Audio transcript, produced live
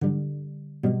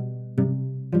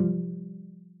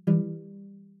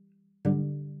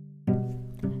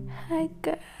Hi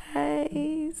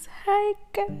guys, hi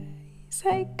guys,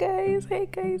 hi guys, hi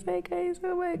guys, hi guys,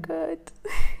 oh my god.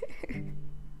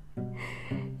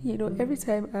 Every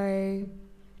time I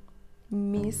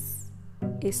miss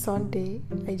a Sunday,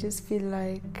 I just feel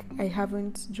like I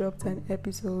haven't dropped an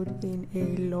episode in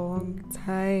a long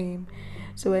time.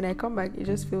 So when I come back, it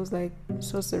just feels like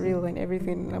so surreal and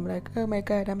everything. I'm like, oh my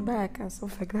god, I'm back and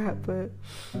stuff like that. But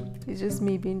it's just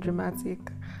me being dramatic.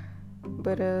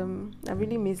 But I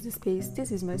really miss the space.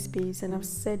 This is my space, and I've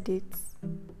said it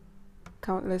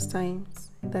countless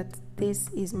times that this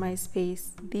is my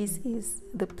space. This is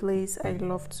the place I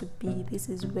love to be. This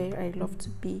is where I love to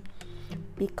be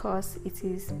because it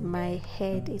is my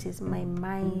head, it is my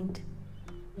mind,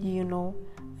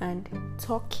 and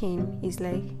talking is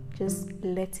like just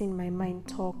letting my mind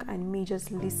talk and me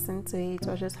just listen to it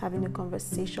or just having a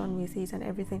conversation with it and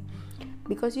everything.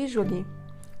 Because usually,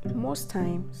 most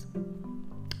times,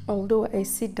 although I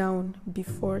sit down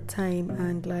before time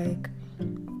and like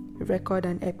record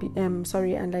an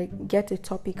and like get a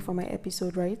topic for my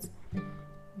episode, right?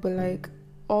 But like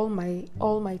all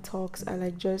my talks are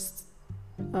like just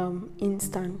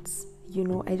instants,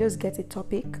 I just get a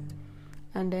topic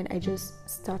and then I just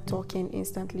start talking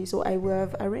instantly. So I will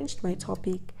have arranged my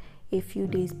topic a few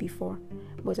days before,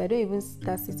 but I don't even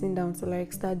start sitting down to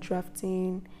like start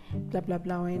drafting blah blah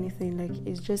blah or anything. Like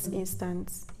it's just instant,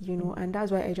 and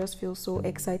that's why I just feel so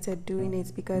excited doing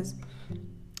it, because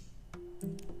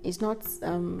it's not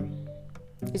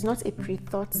a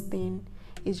pre-thought thing.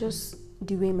 It's just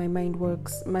the way my mind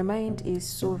works. My mind is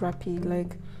so rapid,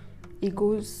 like it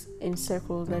goes in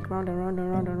circles, like round and round and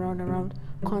round and round and round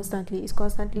constantly. It's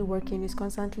constantly working. It's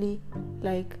constantly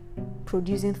like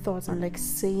producing thoughts and like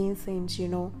saying things,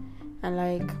 and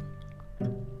like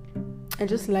I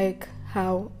just like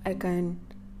how I can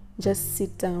just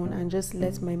sit down and just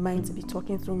let my mind be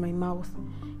talking through my mouth,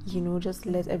 just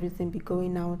let everything be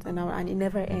going out and it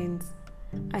never ends.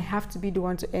 I have to be the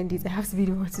one to end it. I have to be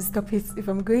the one to stop it. If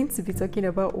I'm going to be talking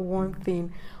about one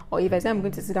thing, or if I say I'm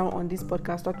going to sit down on this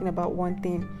podcast talking about one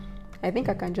thing, I think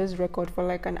I can just record for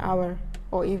like an hour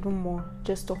or even more,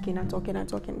 just talking and talking and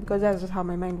talking, because that's just how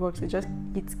my mind works. It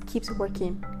keeps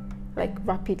working like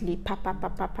rapidly, pa pa pa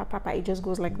pa pa pa pa. It just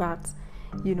goes like that,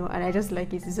 and I just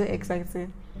like it. It's so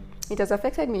exciting. It has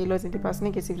affected me a lot in the past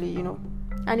negatively,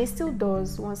 and it still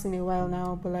does once in a while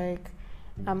now, but like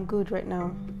I'm good right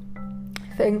now,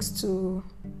 thanks to,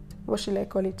 what should I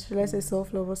call it? Should I say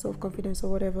self-love or self-confidence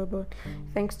or whatever? But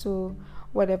thanks to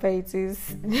whatever it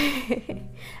is.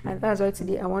 And that's why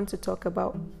today I want to talk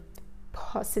about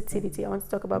positivity. I want to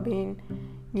talk about being,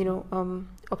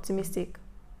 optimistic.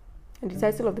 And the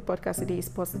title of the podcast today is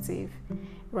Positive,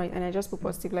 right? And I just put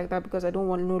positive like that because I don't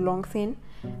want no long thing.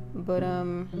 But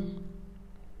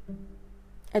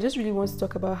I just really want to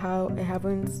talk about how I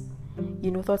haven't,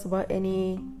 thought about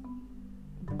any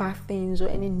bad things or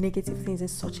any negative things in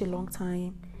such a long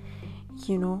time.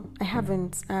 I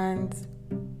haven't, and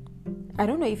I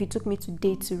don't know if it took me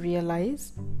today to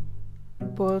realize,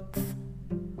 but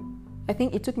I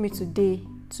think it took me today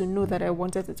to know that I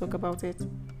wanted to talk about it.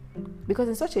 Because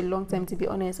in such a long time, to be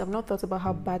honest, I've not thought about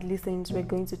how badly things were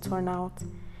going to turn out.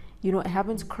 I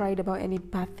haven't cried about any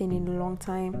bad thing in a long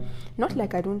time. Not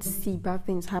like I don't see bad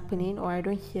things happening, or I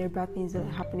don't hear bad things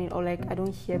happening, or like I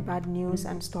don't hear bad news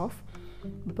and stuff.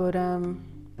 But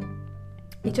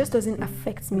it just doesn't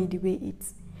affect me the way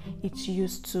it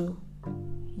used to,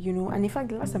 And in fact,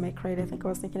 the last time I cried, I think I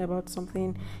was thinking about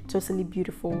something totally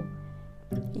beautiful.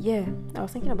 Yeah, I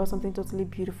was thinking about something totally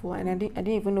beautiful, and I didn't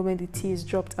even know when the tears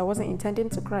dropped. I wasn't intending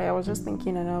to cry. I was just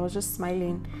thinking, and I was just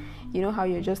smiling. You know how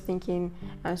you're just thinking,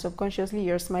 and subconsciously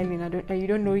you're smiling, and you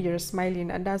don't know you're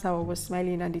smiling, and that's how I was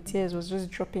smiling, and the tears was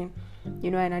just dropping.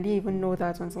 And I didn't even know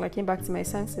that until I came back to my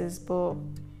senses. But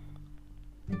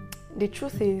the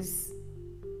truth is,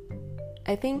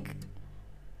 I think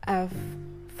I've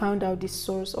found out the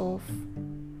source of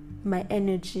my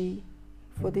energy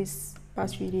for this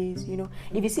past few days.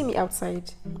 If you see me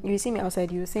outside, you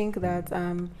think that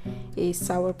I'm a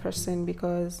sour person,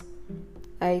 because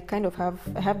I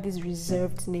have this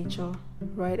reserved nature,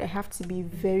 right? I have to be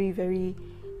very, very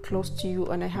close to you,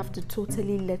 and I have to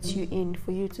totally let you in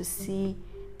for you to see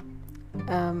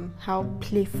how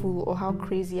playful or how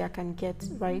crazy I can get,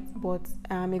 right? But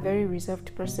I'm a very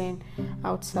reserved person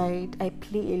outside. I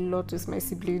play a lot with my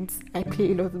siblings. I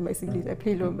play a lot with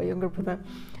my younger brother.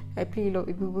 I play a lot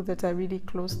with people that are really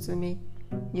close to me.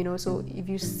 So if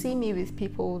you see me with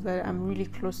people that I'm really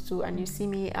close to, and you see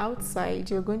me outside,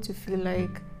 you're going to feel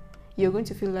like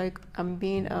I'm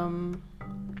being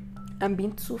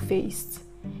two-faced.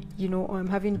 or I'm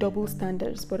having double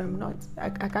standards, but I'm not. I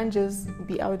can't just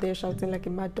be out there shouting like a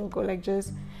mad dog, or like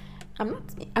just, I'm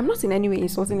not in any way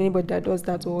insulting anybody that does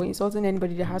that, or insulting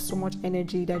anybody that has so much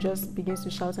energy that just begins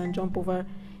to shout and jump over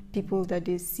people that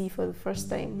they see for the first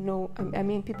time. No, I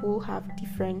mean, people have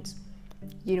different,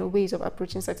 ways of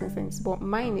approaching certain things, but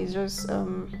mine is just,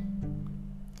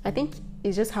 I think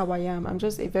it's just how I am. I'm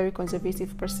just a very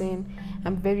conservative person.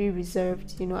 I'm very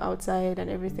reserved, outside and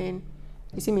everything.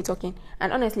 You see me talking.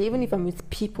 And honestly, even if I'm with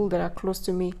people that are close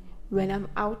to me, when I'm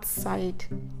outside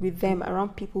with them,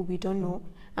 around people we don't know,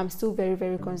 I'm still very,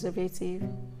 very conservative,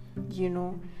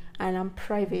 and I'm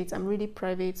private. I'm really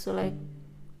private. So, like,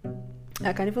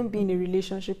 I can even be in a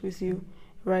relationship with you,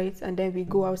 right? And then we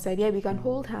go outside. Yeah, we can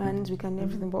hold hands, we can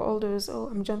everything, but all those,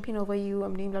 I'm jumping over you,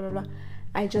 I'm doing blah, blah, blah.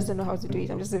 I just don't know how to do it.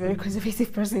 I'm just a very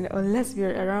conservative person. Unless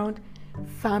we're around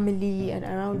family and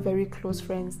around very close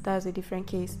friends, that's a different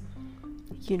case,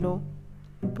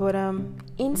 But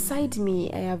inside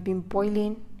me, I have been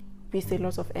boiling with a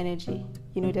lot of energy.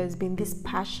 There's been this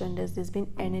passion, there's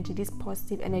been energy, this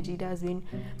positive energy that has been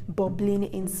bubbling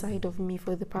inside of me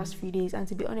for the past few days. And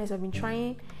to be honest, I've been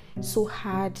trying so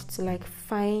hard to like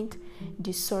find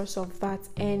the source of that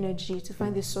energy, to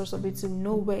find the source of it, to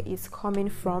know where it's coming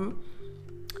from.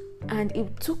 And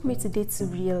it took me today to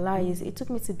realize, it took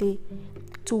me today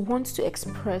to want to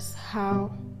express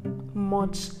how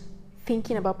much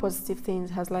thinking about positive things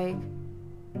has like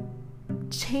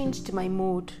changed my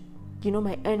mood,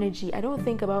 my energy. I don't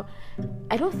think about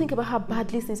how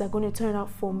badly things are going to turn out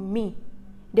for me.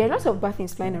 There are lots of bad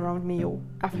things flying around me.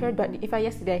 I've heard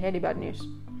yesterday I heard the bad news.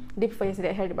 The day before yesterday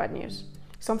I heard the bad news.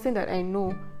 Something that I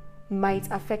know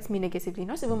might affect me negatively,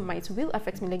 not even might, will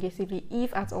affect me negatively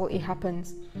if at all it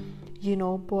happens,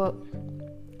 but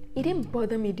it didn't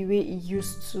bother me the way it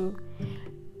used to.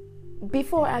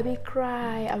 Before, I will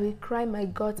cry my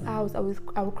guts out, I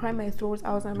will cry my throat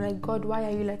out. I'm like, God, why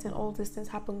are you letting all these things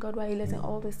happen? God, why are you letting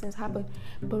all these things happen?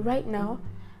 But right now,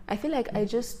 I feel like I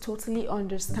just totally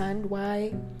understand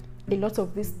why a lot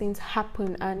of these things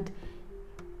happen, and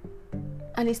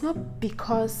it's not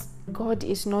because God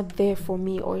is not there for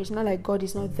me, or it's not like God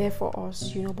is not there for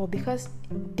us, but because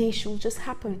they should just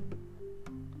happen.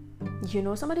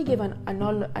 Somebody gave an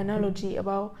analogy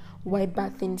about why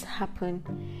bad things happen.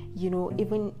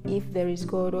 Even if there is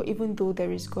God, or even though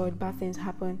there is God, bad things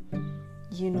happen.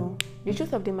 The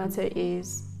truth of the matter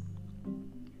is,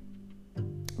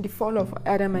 the fall of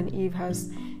Adam and Eve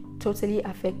has totally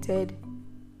affected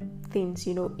things.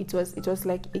 It was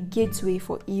like a gateway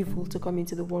for evil to come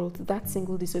into the world. That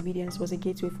single disobedience was a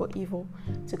gateway for evil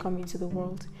to come into the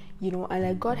world. And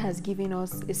like, God has given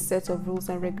us a set of rules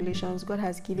and regulations. God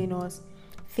has given us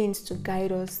things to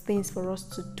guide us, things for us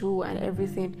to do, and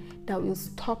everything that will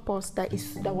stop us, that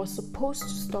was supposed to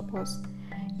stop us,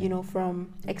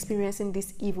 from experiencing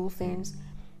these evil things.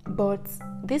 But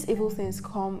these evil things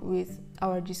come with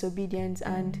our disobedience,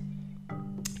 and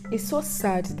it's so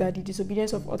sad that the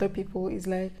disobedience of other people is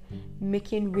like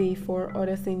making way for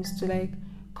other things to like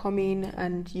come in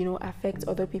and affect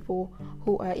other people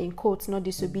who are in quotes not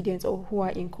disobedient, or who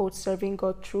are in quotes serving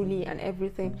God truly and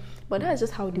everything. But that's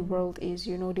just how the world is.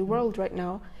 The world right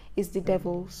now is the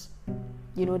devil's.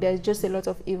 There's just a lot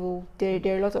of evil. There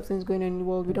are a lot of things going on in the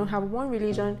world. We don't have one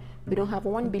religion, we don't have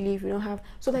one belief,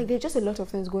 there's just a lot of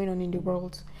things going on in the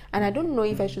world. And I don't know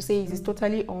if I should say it is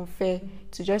totally unfair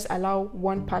to just allow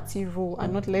one party rule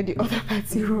and not let the other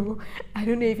party rule. I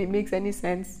don't know if it makes any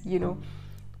sense,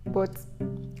 but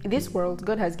this world,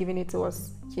 God has given it to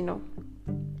us,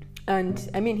 and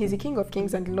I mean, he's the King of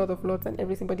Kings and the Lord of Lords and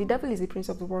everything, but the devil is the prince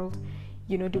of the world.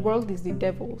 The world is the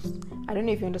devil's. I don't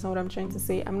know if you understand what I'm trying to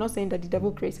say. I'm not saying that the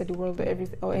devil created the world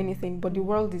or anything, but the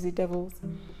world is the devil's.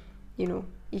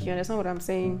 If you understand what I'm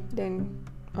saying, then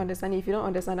understand. If you don't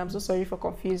understand, I'm so sorry for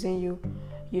confusing you.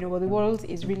 But the world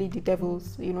is really the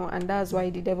devil's, and that's why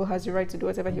the devil has the right to do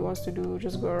whatever he wants to do,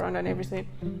 just go around and everything.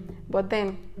 But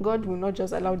then God will not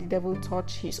just allow the devil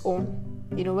touch his own.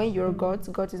 When you're God is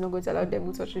not going to allow the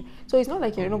devil to touch you. So it's not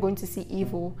like you're not going to see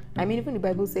evil. I mean, even the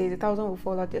Bible says 1,000 will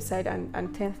fall at your side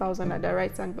and 10,000 at the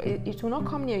right hand, but it will not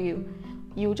come near you.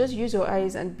 You just use your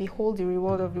eyes and behold the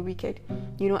reward of the wicked.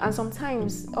 And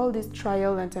sometimes all these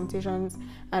trials and temptations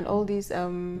and all these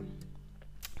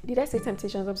did I say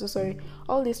temptations? I'm so sorry.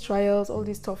 All these trials, all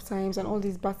these tough times, and all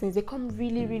these bad things, they come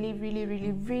really, really, really,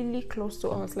 really, really close to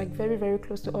us, like very, very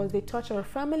close to us. They touch our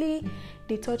family,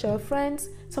 they touch our friends.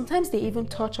 Sometimes they even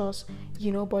touch us,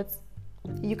 but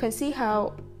you can see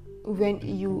how when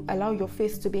you allow your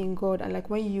faith to be in God, and like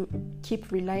when you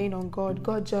keep relying on God,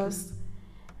 God just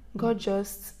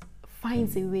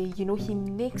finds a way, he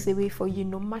makes a way for you.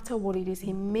 No matter what it is,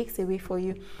 he makes a way for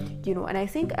you, and I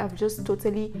think I've just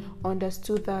totally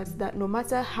understood that no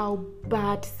matter how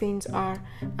bad things are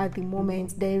at the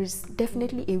moment, there is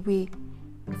definitely a way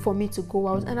for me to go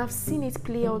out, and I've seen it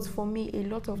play out for me a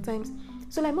lot of times.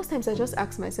 So most times I just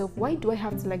ask myself, why do I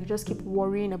have to just keep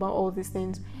worrying about all these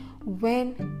things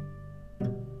when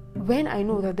I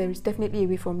know that there is definitely a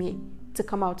way for me to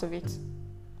come out of it?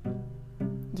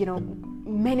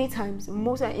 Many times,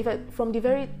 in fact, from the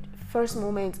very first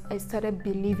moment I started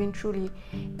believing truly,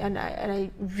 and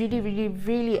I really, really,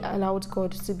 really allowed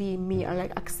God to be in me and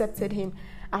accepted him,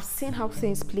 I've seen how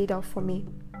things played out for me.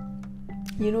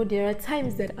 There are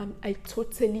times that I'm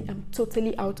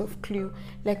totally out of clue.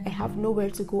 I have nowhere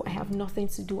to go, I have nothing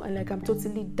to do, and I'm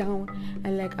totally down,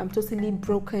 and I'm totally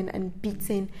broken and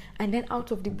beaten. And then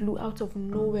out of the blue, out of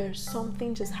nowhere,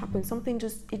 something just happens.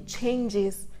 It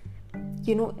changes.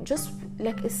 Just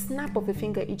like a snap of a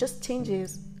finger, it just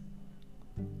changes.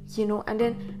 And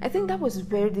then I think that was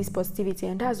where this positivity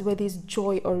and that's where this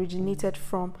joy originated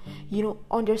from.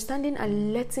 Understanding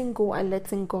and letting go and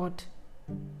letting God.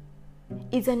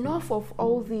 It's enough of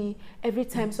all the every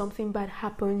time something bad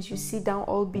happens, you sit down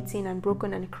all beaten and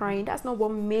broken and crying. That's not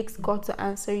what makes God to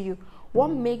answer you. What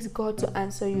makes God to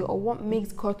answer you, or what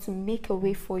makes God to make a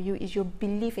way for you, is your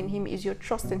belief in him, is your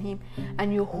trust in him,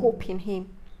 and your hope in him.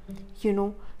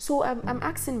 So I'm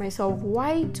asking myself,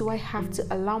 why do I have to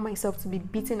allow myself to be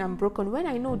beaten and broken when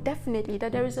I know definitely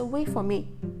that there is a way for me?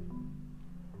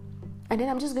 And then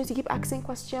I'm just going to keep asking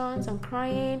questions and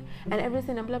crying and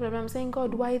everything and blah, blah, blah. I'm saying,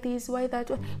 God, why this, why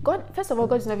that? God, first of all,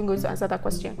 God is not even going to answer that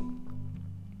question.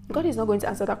 God is not going to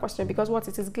answer that question because what?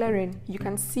 It is glaring. You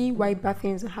can see why bad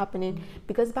things are happening,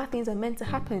 because bad things are meant to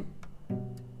happen.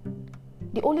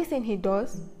 The only thing he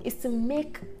does is to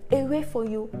make a way for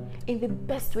you in the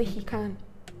best way he can.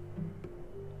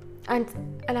 And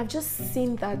I've just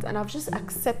seen that, and I've just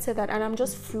accepted that, and I'm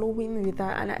just flowing with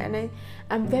that, and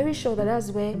I'm very sure that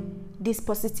that's where this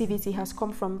positivity has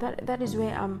come from. That is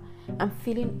where I'm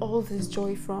feeling all this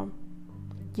joy from.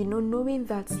 Knowing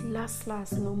that last,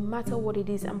 no matter what it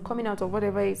is, I'm coming out of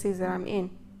whatever it is that I'm in.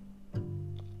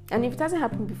 And if it hasn't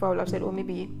happened before, I would have said, oh,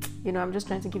 maybe, I'm just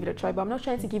trying to give it a try. But I'm not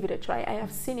trying to give it a try. I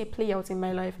have seen it play out in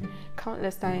my life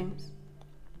countless times.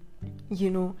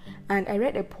 And I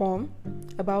read a poem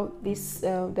about this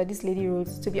that this lady wrote.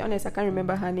 To be honest, I can't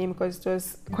remember her name because it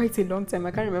was quite a long time.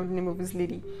 I can't remember the name of this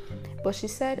lady, but she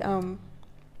said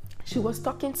she was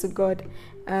talking to God,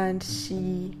 and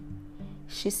she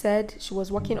said she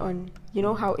was walking on,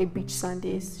 how a beach sand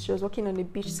is. She was walking on the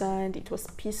beach sand. It was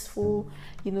peaceful.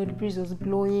 The breeze was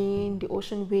blowing. The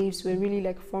ocean waves were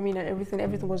really forming, and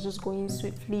everything was just going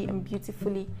swiftly and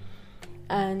beautifully.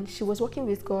 And she was walking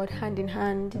with God hand in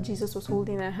hand. Jesus was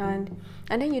holding her hand.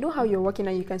 And then how you're walking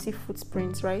and you can see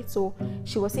footprints, right? So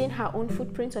she was seeing her own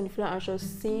footprints on the floor, and she was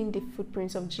seeing the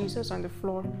footprints of Jesus on the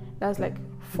floor. That's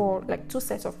two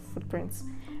sets of footprints,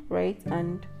 right?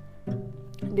 And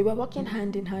they were walking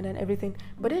hand in hand and everything.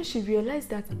 But then she realized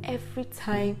that every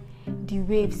time the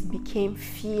waves became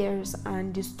fierce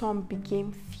and the storm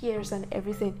became fierce and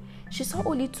everything, she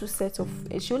only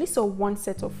saw one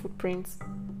set of footprints.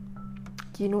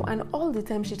 And all the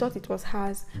time she thought it was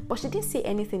hers, but she didn't say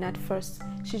anything at first.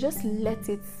 She just let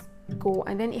it go.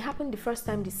 And then it happened the first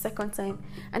time, the second time,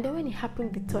 and then when it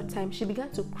happened the third time, she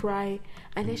began to cry,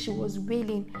 and then she was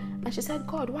wailing, and she said,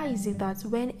 God, why is it that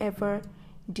whenever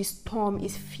the storm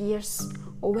is fierce,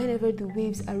 or whenever the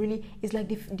waves are really, it's like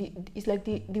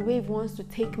the wave wants to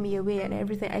take me away and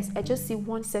everything, I just see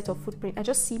one set of footprints. I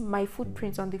just see my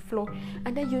footprints on the floor,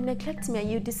 and then you neglect me and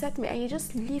you desert me and you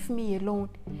just leave me alone.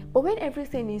 But when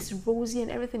everything is rosy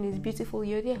and everything is beautiful,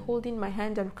 you're there holding my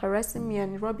hand and caressing me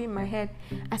and rubbing my head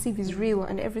as if it's real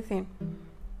and everything.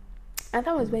 And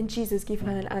that was when Jesus gave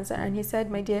her an answer, and he said,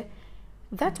 my dear,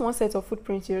 that one set of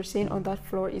footprints you're seeing on that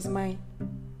floor is mine.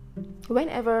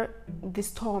 Whenever the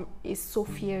storm is so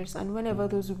fierce and whenever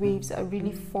those waves are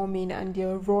really forming and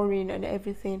they're roaring and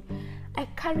everything, I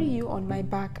carry you on my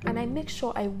back and I make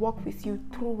sure I walk with you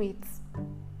through it.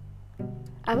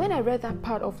 And when I read that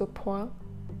part of the poem,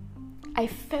 I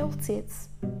felt it.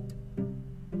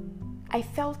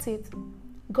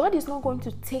 God is not going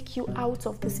to take you out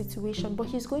of the situation, but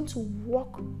he's going to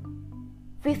walk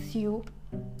with you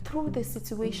through the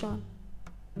situation,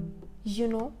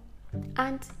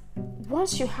 and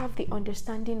once you have the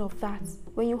understanding of that,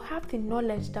 when you have the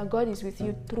knowledge that God is with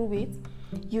you through it,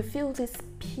 you feel this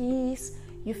peace,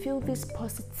 you feel this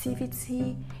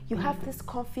positivity, you have this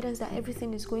confidence that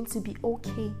everything is going to be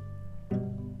okay.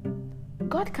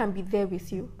 God can be there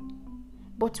with you,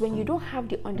 but when you don't have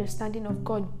the understanding of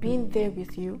God being there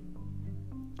with you,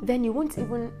 then you won't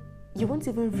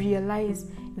even realize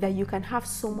that you can have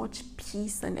so much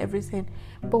peace and everything.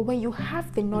 But when you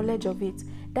have the knowledge of it,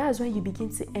 that's when you begin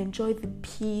to enjoy the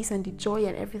peace and the joy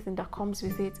and everything that comes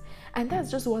with it. And that's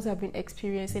just what I've been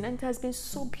experiencing, and it has been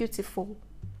so beautiful.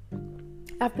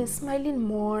 I've been smiling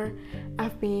more.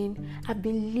 I've been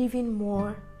living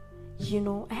more.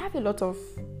 I have a lot of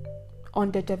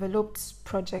underdeveloped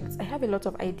projects. I have a lot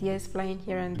of ideas flying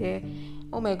here and there.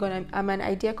 Oh my god, I'm an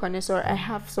idea connoisseur. I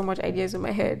have so much ideas in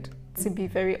my head, to be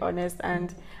very honest,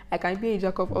 and I can be a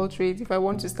jack of all trades if I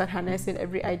want to start harnessing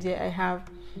every idea I have,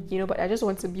 but I just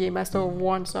want to be a master of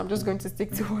one, so I'm just going to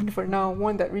stick to one for now,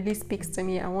 one that really speaks to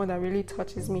me and one that really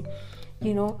touches me,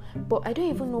 but I don't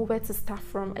even know where to start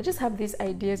from. I just have these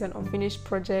ideas and unfinished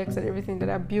projects and everything that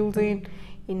I'm building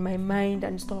in my mind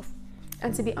and stuff.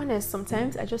 And to be honest,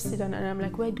 sometimes I just sit down and I'm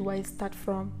like, where do I start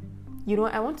from?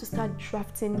 I want to start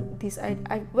drafting this. I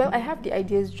have the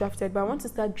ideas drafted, but I want to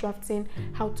start drafting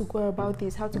how to go about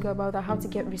this, how to go about that, how to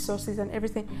get resources and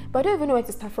everything. But I don't even know where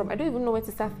to start from. I don't even know where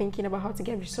to start thinking about how to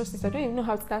get resources. I don't even know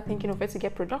how to start thinking of where to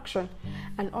get production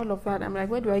and all of that. I'm like,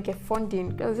 where do I get funding?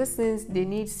 Because these things, they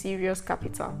need serious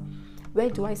capital. Where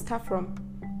do I start from?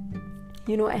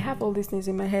 I have all these things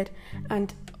in my head,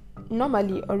 and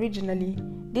originally,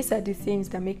 these are the things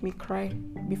that make me cry.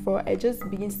 Before I just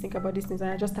begin to think about these things, and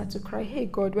I just start to cry, hey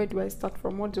God, where do I start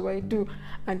from? What do I do?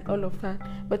 And all of that.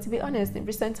 But to be honest, in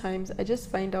recent times, I just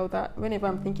find out that whenever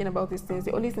I'm thinking about these things,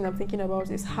 the only thing I'm thinking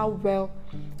about is how well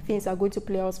things are going to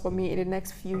play out for me in the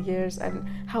next few years, and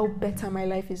how better my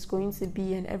life is going to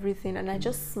be and everything. And I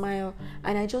just smile,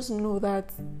 and I just know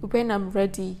that when I'm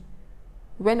ready,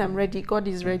 God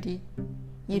is ready.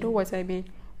 You know what I mean?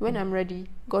 When I'm ready,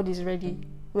 God is ready.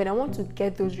 When I want to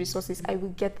get those resources, I will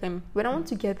get them. When I want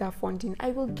to get that funding,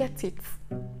 I will get it.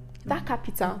 That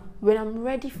capital, when I'm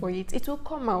ready for it, it will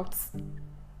come out.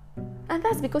 And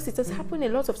that's because it has happened a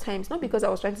lot of times. Not because I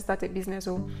was trying to start a business,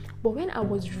 but when I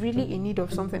was really in need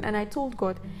of something, and I told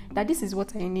God that this is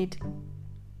what I need.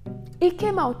 It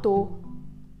came out though.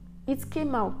 It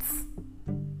came out.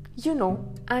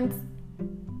 And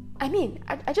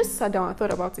I just sat down and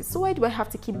thought about it. So why do I have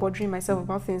to keep bothering myself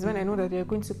about things when I know that they're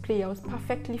going to play out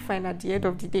perfectly fine at the end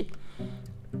of the day?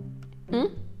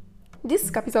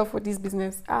 This capital for this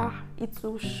business, it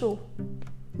will show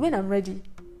when I'm ready.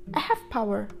 I have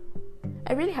power.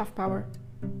 I really have power.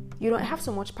 I have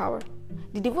so much power.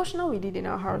 The devotional we did in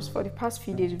our house for the past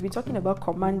few days, we've been talking about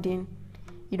commanding.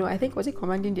 I think, was it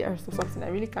commanding the earth or something? I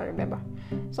really can't remember.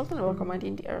 Something about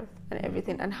commanding the earth and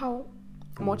everything, and how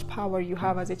much power you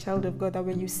have as a child of God, that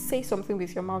when you say something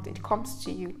with your mouth, it comes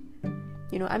to you.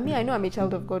 I know I'm a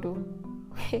child of God.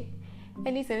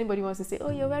 Anything anybody wants to say, oh,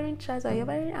 you're wearing trousers, you're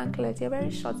wearing anklets, you're wearing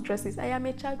short dresses, I am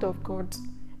a child of God.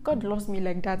 God loves me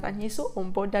like that, and he's so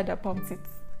unbothered about it.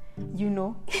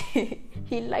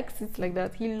 He likes it like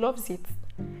that. He loves it.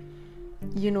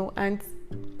 And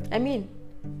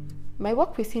my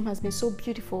work with him has been so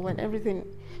beautiful and everything,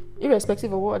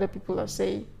 irrespective of what other people are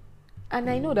saying. And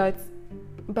I know that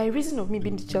by reason of me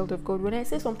being the child of God, when I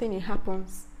say something, it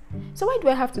happens. So why do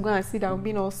I have to go and sit down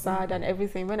being all sad and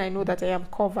everything when I know that I am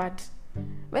covered?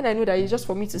 When I know that it's just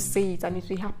for me to say it and it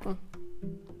will happen.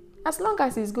 As long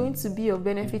as it's going to be of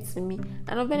benefit to me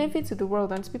and of benefit to the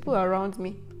world and to people around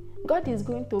me, God is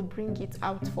going to bring it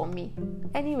out for me.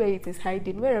 Anywhere it is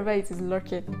hiding, wherever it is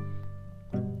lurking.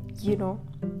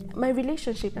 My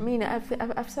relationship,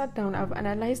 I've sat down, I've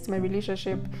analyzed my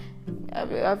relationship,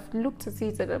 I've looked at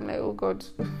it, and I'm like, oh God,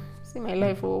 see my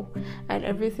life, and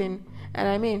everything.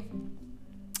 And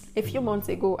a few months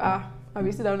ago, I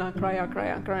would sit down and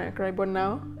cry, but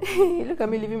now, look at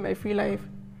me living my free life.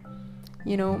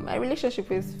 My relationship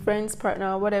with friends,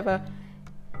 partner, whatever,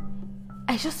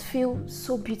 I just feel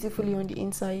so beautifully on the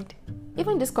inside.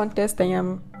 Even this contest I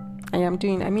am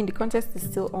doing, the contest is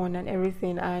still on and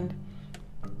everything, and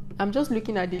I'm just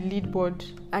looking at the lead board,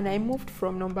 and I moved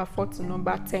from number 4 to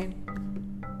number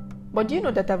 10. But do you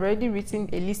know that I've already written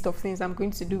a list of things I'm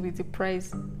going to do with the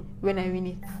prize when I win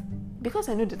it? Because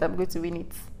I know that I'm going to win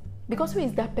it. Because who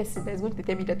is that person that's going to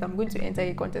tell me that I'm going to enter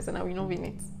a contest and I will not win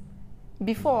it?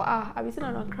 Before, I was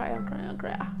sitting down and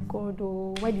cry. God,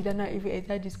 why did I not even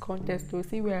enter this contest?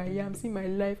 See where I am, see my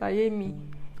life, I hear me.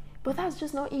 But that's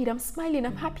just not it. I'm smiling,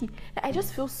 I'm happy. I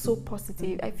just feel so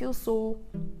positive. I feel so,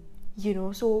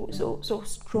 so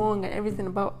strong and everything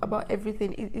about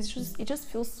everything. It just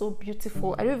feels so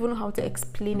beautiful. I don't even know how to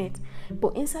explain it.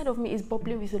 But inside of me is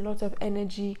bubbling with a lot of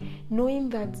energy, knowing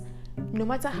that no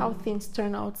matter how things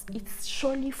turn out, it's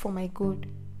surely for my good.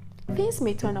 things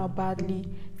may turn out badly.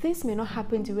 Things may not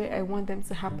happen the way I want them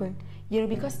to happen.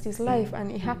 Because it is life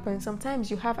and it happens. Sometimes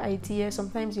you have ideas,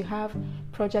 sometimes you have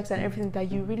projects and everything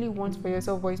that you really want for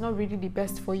yourself, but it's not really the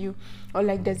best for you. Or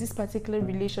like there's this particular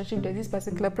relationship, there's this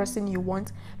particular person you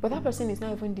want, but that person is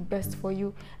not even the best for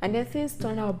you. And then things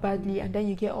turn out badly and then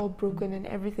you get all broken and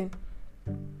everything.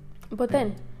 But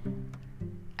then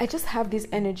I just have this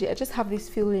energy, I just have this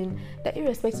feeling that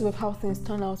irrespective of how things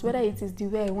turn out, whether it is the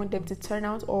way I want them to turn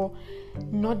out or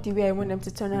not the way I want them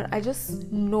to turn out, I just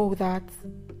know that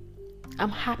I'm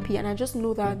happy, and I just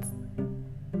know that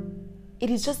it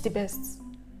is just the best.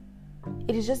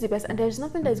 It is just the best, and there's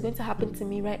nothing that is going to happen to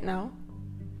me right now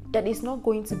that is not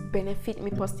going to benefit me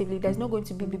positively, that's not going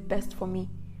to be the best for me.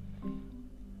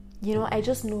 I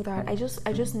just know that. I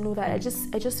just know that. I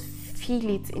just feel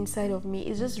it inside of me.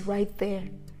 It's just right there.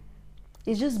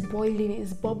 It's just boiling,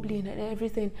 it's bubbling and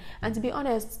everything. And to be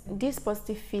honest, this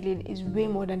positive feeling is way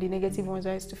more than the negative ones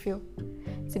I used to feel.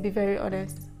 To be very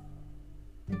honest.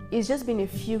 It's just been a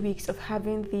few weeks of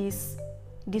having this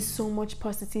so much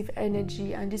positive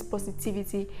energy and this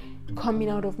positivity coming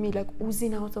out of me, like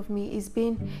oozing out of me.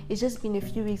 It's just been a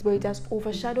few weeks, but it has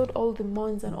overshadowed all the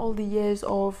months and all the years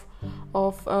of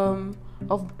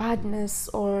badness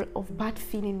or of bad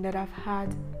feeling that I've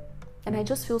had. And I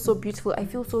just feel so beautiful. I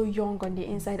feel so young on the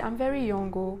inside. I'm very young,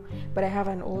 but I have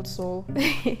an old soul.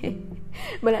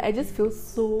 But I just feel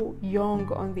so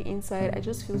young on the inside. I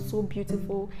just feel so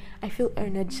beautiful. I feel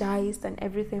energized and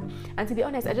everything. And to be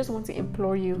honest, I just want to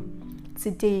implore you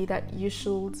today that you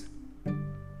should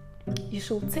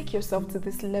take yourself to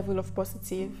this level of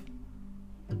positive.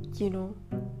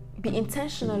 Be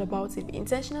intentional about it. Be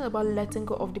intentional about letting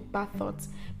go of the bad thoughts.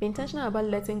 Be intentional about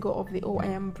letting go of the, I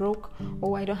am broke,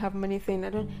 I don't have money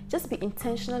thing. Just be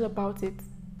intentional about it.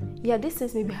 Yeah, these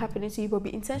things may be happening to you, but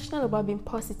be intentional about being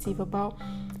positive, about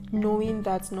knowing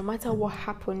that no matter what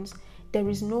happens, there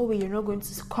is no way you're not going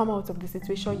to come out of the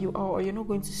situation you are, or you're not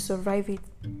going to survive it.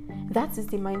 That is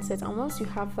the mindset. And once you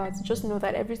have that, just know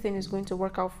that everything is going to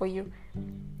work out for you.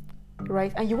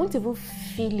 Right? And you won't even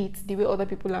feel it the way other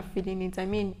people are feeling it. I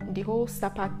mean, the whole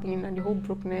SAPAC thing and the whole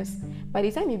brokenness, by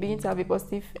the time you begin to have a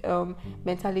positive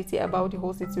mentality about the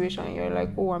whole situation, you're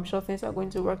like, I'm sure things are going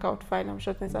to work out fine. I'm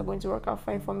sure things are going to work out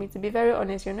fine for me. To be very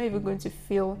honest, you're not even going to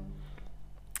feel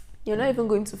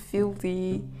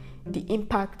the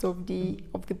impact of the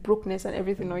brokenness and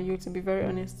everything on you, to be very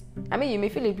honest. I mean, you may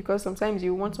feel it because sometimes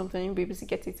you want something and you'll be able to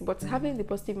get it, but having the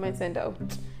positive mindset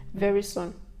that very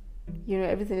soon,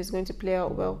 everything is going to play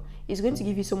out well. It's going to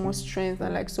give you so much strength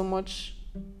and like so much,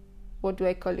 what do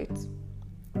I call it?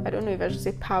 I don't know if I should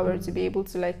say power to be able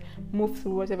to like move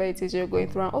through whatever it is you're going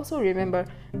through. And also remember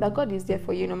that God is there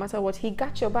for you no matter what. He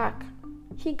got your back.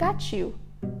 He got you.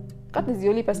 God is the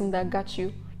only person that got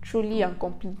you, truly and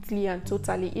completely and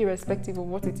totally, irrespective of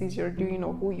what it is you're doing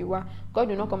or who you are. God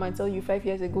will not come and tell you 5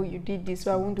 years ago you did this,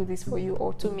 so I won't do this for you,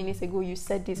 or 2 minutes ago you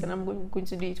said this and I'm going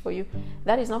to do it for you.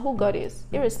 That is not who God is.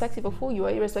 Irrespective of who you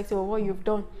are, irrespective of what you've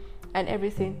done and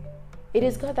everything, it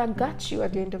is God that got you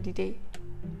at the end of the day.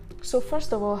 So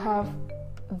first of all, have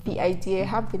the idea,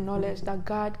 have the knowledge that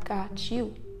God got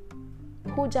you.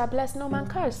 Who Jah bless, no man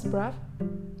curse, bruv.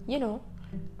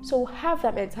 So have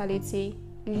that mentality.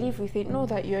 Live with it. Know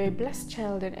that you're a blessed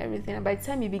child and everything. And by the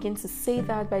time you begin to say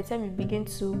that, by the time you begin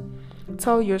to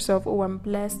tell yourself, I'm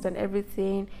blessed and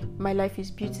everything, my life is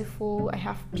beautiful, I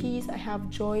have peace, I have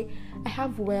joy, I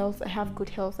have wealth, I have good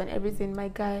health and everything, my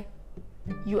guy,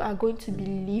 you are going to be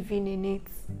living in it.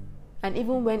 And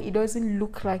even when it doesn't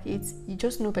look like it, you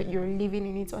just know that you're living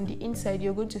in it. On the inside,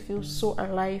 you're going to feel so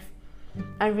alive.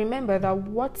 And remember that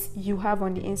what you have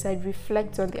on the inside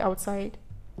reflects on the outside.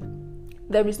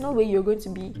 There is no way you're going to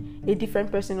be a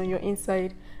different person on your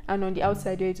inside and on the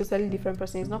outside you're a totally different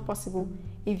person. It's not possible.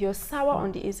 If you're sour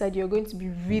on the inside, you're going to be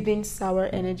breathing sour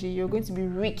energy. You're going to be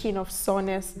reeking of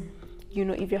sourness.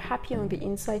 If you're happy on the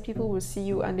inside, people will see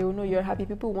you and they will know you're happy.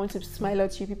 People want to smile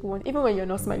at you. Even when you're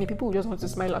not smiling, people will just want to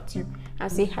smile at you and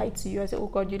say hi to you and say, oh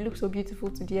God, you look so beautiful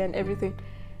today and everything.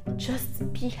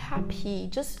 Just be happy.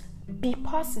 Just be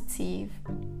positive.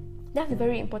 That's a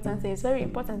very important thing. It's very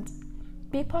important.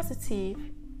 Be positive.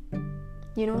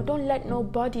 Don't let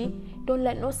nobody, don't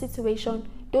let no situation,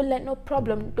 don't let no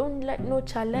problem, don't let no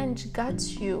challenge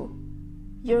get you.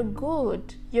 You're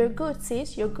good. You're good,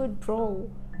 sis. You're good,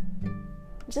 bro.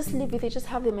 Just live with it. Just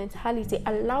have the mentality.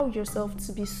 Allow yourself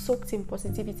to be soaked in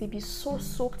positivity. Be so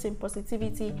soaked in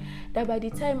positivity that by the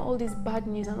time all this bad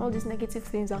news and all these negative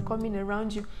things are coming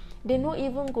around you, they don't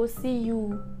even go see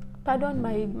you. Pardon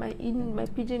my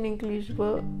pidgin English,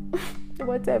 but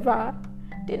whatever.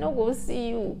 They not go see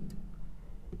you.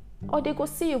 Or they go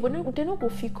see you, but they not go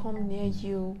feel come near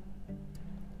you.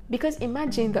 Because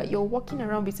imagine that you're walking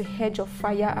around with a hedge of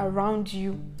fire around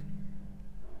you.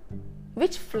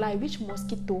 Which fly, which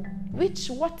mosquito,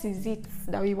 what is it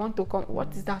that we want to come?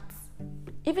 What is that?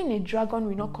 Even a dragon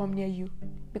will not come near you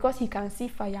because he can see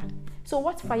fire. So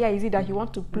what fire is it that you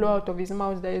want to blow out of his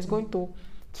mouth that is going to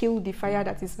kill the fire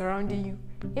that is surrounding you?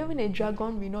 Even a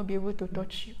dragon will not be able to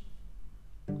touch you.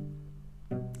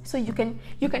 So you can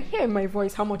hear in my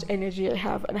voice how much energy I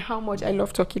have and how much I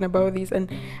love talking about this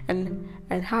and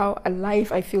how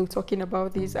alive I feel talking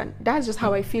about this. And that's just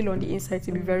how I feel on the inside,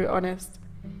 to be very honest.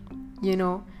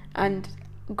 And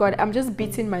God, I'm just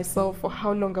beating myself for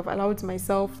how long I've allowed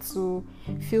myself to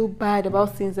feel bad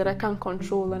about things that I can't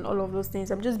control and all of those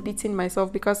things. I'm just beating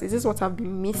myself because this is what I've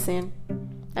been missing.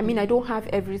 I mean, I don't have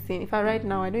everything. If I right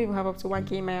now, I don't even have up to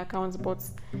 1K in my accounts, but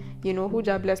who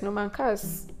just bless no man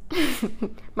cares.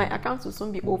 My accounts will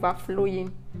soon be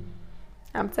overflowing.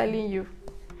 I'm telling you.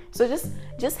 So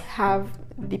just have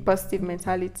the positive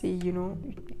mentality.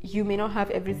 You may not have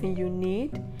everything you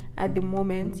need at the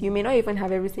moment. You may not even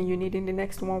have everything you need in the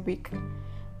next 1 week.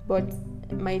 But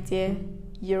my dear,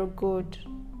 you're good.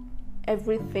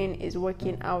 Everything is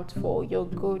working out for your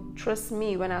good. Trust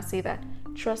me when I say that.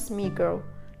 Trust me, girl.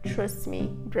 Trust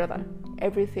me, brother.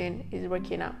 Everything is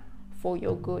working out for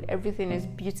your good. Everything is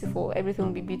beautiful. Everything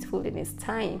will be beautiful in its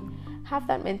time. Have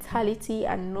that mentality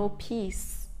and know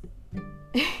peace.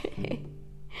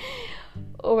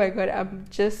 Oh my God, I'm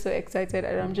just so excited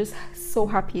and I'm just so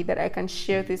happy that I can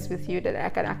share this with you, that I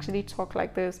can actually talk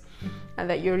like this and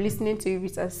that you're listening to it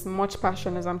with as much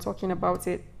passion as I'm talking about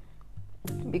it,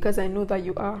 because I know that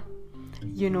you are,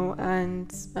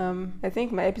 and I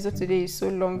think my episode today is so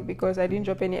long because I didn't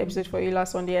drop any episode for you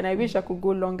last Sunday and I wish I could go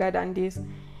longer than this,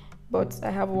 but I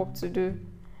have work to do.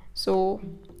 So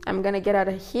I'm gonna get out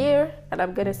of here and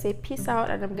I'm gonna say peace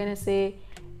out and I'm gonna say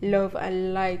love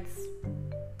and light.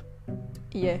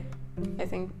 Yeah, I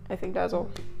think that's all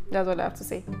I have to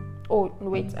say. Oh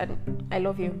wait, I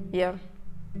love you. Yeah.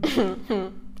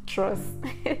 Trust.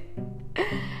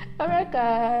 Alright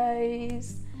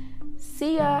guys,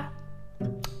 see ya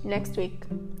next week,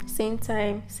 same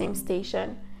time, same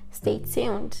station. Stay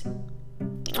tuned.